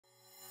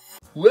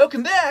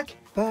Welcome back!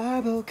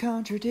 Bible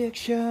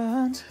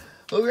Contradictions.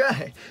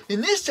 Alright,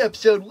 in this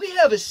episode we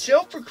have a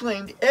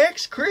self-proclaimed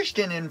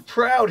ex-Christian and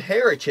proud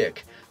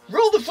heretic.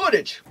 Roll the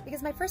footage!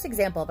 Because my first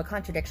example of a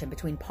contradiction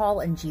between Paul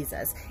and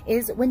Jesus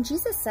is when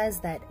Jesus says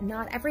that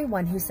not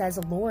everyone who says,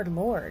 "Lord,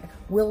 Lord,"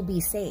 will be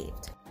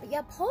saved. But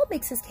yet Paul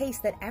makes his case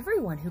that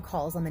everyone who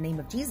calls on the name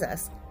of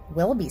Jesus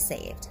will be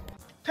saved.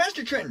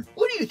 Pastor Trenton,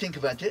 what do you think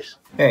about this?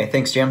 Hey,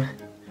 thanks, Jim.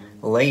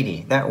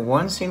 Lady, that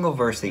one single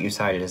verse that you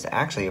cited is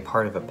actually a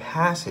part of a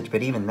passage,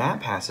 but even that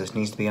passage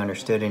needs to be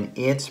understood in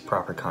its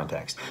proper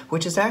context,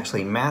 which is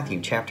actually Matthew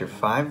chapter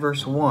 5,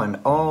 verse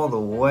 1, all the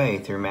way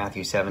through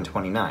Matthew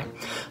 7:29.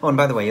 Oh, and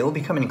by the way, it will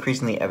become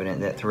increasingly evident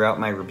that throughout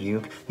my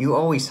rebuke, you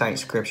always cite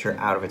scripture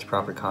out of its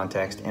proper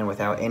context and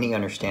without any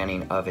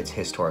understanding of its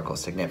historical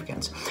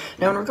significance.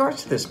 Now, in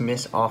regards to this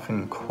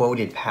often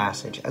quoted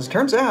passage, as it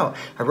turns out,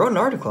 I wrote an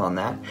article on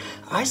that.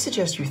 I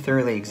suggest you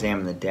thoroughly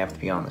examine the depth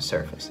beyond the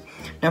surface.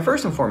 Now,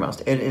 first and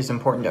foremost, it is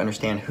important to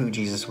understand who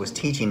Jesus was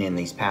teaching in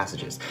these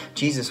passages.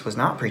 Jesus was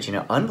not preaching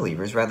to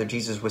unbelievers, rather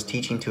Jesus was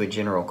teaching to a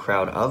general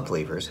crowd of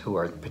believers who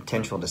are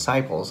potential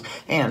disciples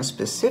and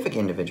specific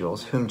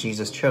individuals whom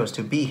Jesus chose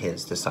to be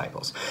his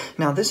disciples.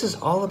 Now, this is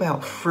all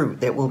about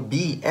fruit that will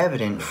be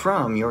evident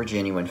from your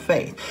genuine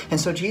faith. And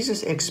so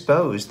Jesus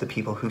exposed the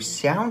people who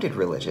sounded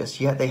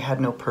religious, yet they had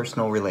no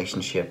personal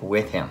relationship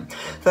with him.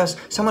 Thus,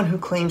 someone who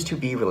claims to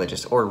be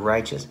religious or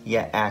righteous,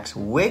 yet acts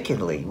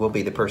wickedly, will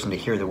be the person to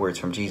hear the words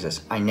from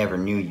Jesus, "I never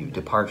knew you.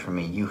 Depart from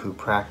me, you who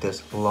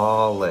practice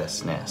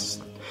lawlessness."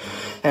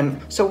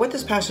 And so what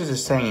this passage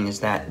is saying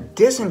is that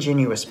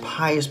disingenuous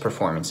pious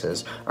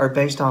performances are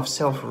based off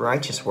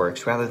self-righteous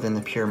works rather than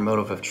the pure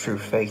motive of true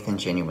faith and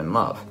genuine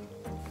love.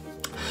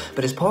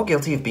 But is Paul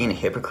guilty of being a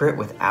hypocrite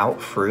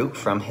without fruit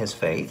from his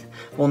faith?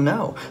 Well,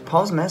 no.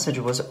 Paul's message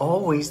was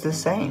always the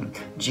same.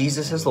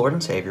 Jesus is Lord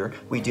and Savior.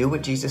 We do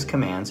what Jesus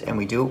commands, and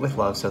we do it with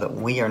love so that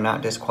we are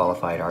not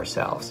disqualified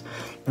ourselves.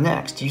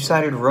 Next, you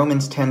cited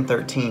Romans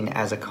 10:13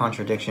 as a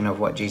contradiction of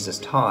what Jesus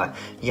taught,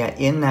 yet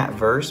in that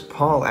verse,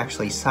 Paul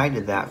actually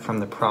cited that from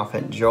the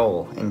prophet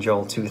Joel in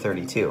Joel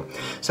 2:32.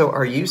 So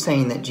are you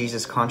saying that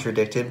Jesus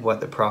contradicted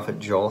what the prophet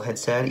Joel had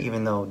said,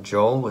 even though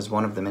Joel was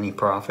one of the many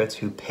prophets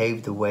who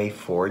paved the way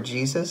for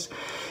Jesus?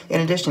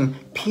 In addition,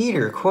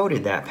 Peter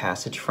quoted that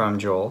passage from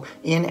Joel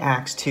in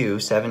Acts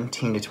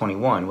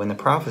 2:17-21 when the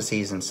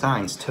prophecies and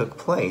signs took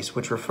place,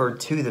 which referred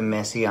to the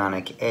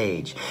Messianic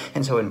age.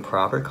 And so in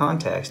proper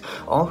context,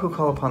 all who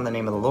call upon the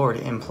name of the Lord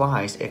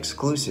implies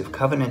exclusive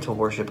covenantal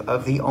worship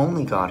of the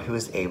only God who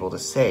is able to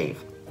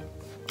save.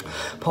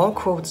 Paul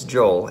quotes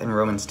Joel in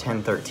Romans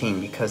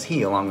 10:13 because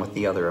he, along with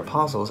the other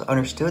apostles,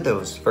 understood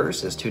those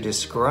verses to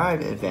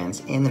describe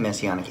events in the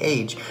Messianic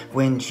age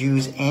when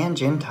Jews and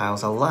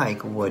Gentiles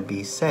alike would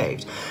be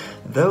saved.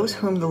 Those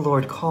whom the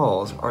Lord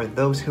calls are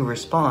those who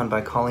respond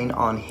by calling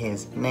on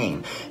his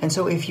name. And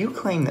so if you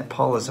claim that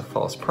Paul is a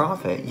false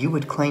prophet, you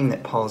would claim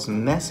that Paul's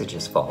message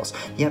is false.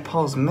 Yet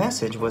Paul's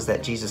message was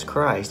that Jesus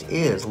Christ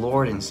is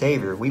Lord and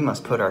Savior. We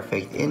must put our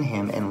faith in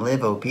him and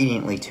live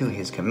obediently to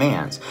his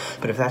commands.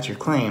 But if that's your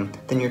claim,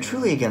 then you're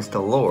truly against the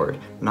Lord,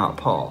 not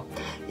Paul.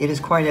 It is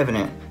quite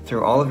evident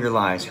through all of your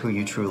lives who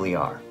you truly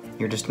are.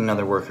 You're just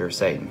another worker of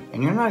Satan,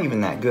 and you're not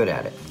even that good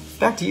at it.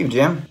 Back to you,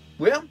 Jim.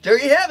 Well, there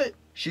you have it.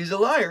 She's a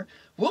liar.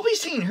 We'll be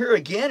seeing her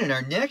again in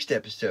our next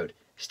episode.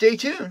 Stay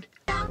tuned.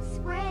 Stop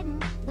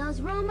spreading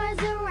those rumors